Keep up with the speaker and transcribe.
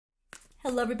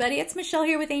Hello everybody, it's Michelle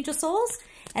here with Angel Souls,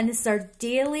 and this is our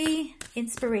daily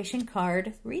inspiration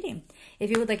card reading. If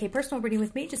you would like a personal reading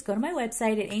with me, just go to my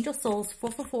website at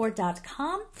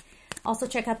angelsouls444.com. Also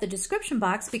check out the description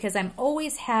box because I'm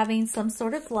always having some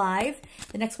sort of live.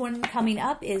 The next one coming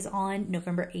up is on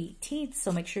November 18th,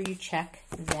 so make sure you check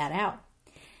that out.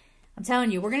 I'm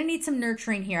telling you, we're going to need some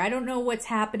nurturing here. I don't know what's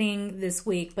happening this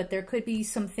week, but there could be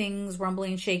some things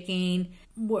rumbling, shaking.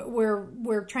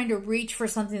 We're trying to reach for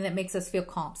something that makes us feel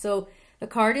calm. So the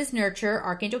card is Nurture,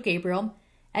 Archangel Gabriel.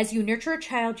 As you nurture a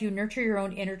child, you nurture your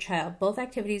own inner child. Both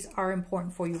activities are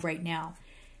important for you right now.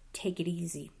 Take it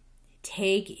easy.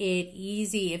 Take it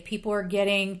easy. If people are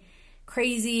getting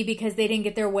crazy because they didn't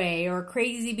get their way, or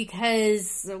crazy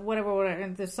because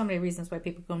whatever, there's so many reasons why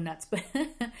people go nuts, but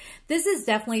this is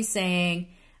definitely saying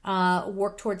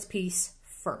work towards peace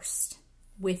first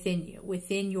within you,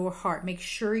 within your heart. Make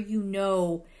sure you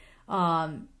know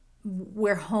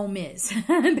where home is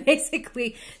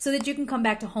basically, so that you can come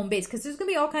back to home base, because there's gonna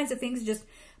be all kinds of things just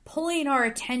pulling our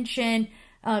attention,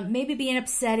 maybe being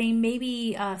upsetting,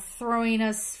 maybe throwing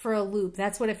us for a loop.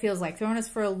 That's what it feels like, throwing us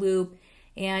for a loop.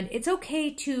 And it's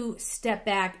okay to step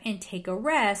back and take a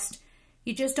rest.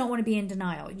 You just don't want to be in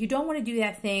denial. You don't want to do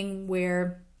that thing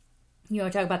where, I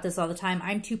talk about this all the time,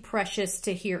 I'm too precious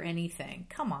to hear anything.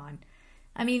 Come on.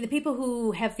 I mean, the people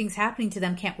who have things happening to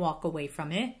them can't walk away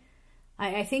from it.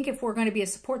 I think if we're going to be a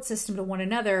support system to one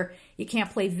another, you can't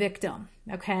play victim,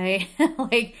 okay? No,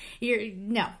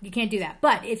 you can't do that.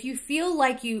 But if you feel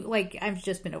like I've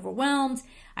just been overwhelmed,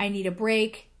 I need a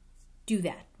break, do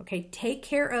that, okay? Take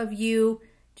care of you.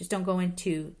 Just don't go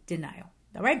into denial.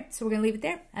 All right? So we're going to leave it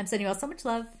there. I'm sending you all so much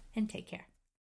love, and take care.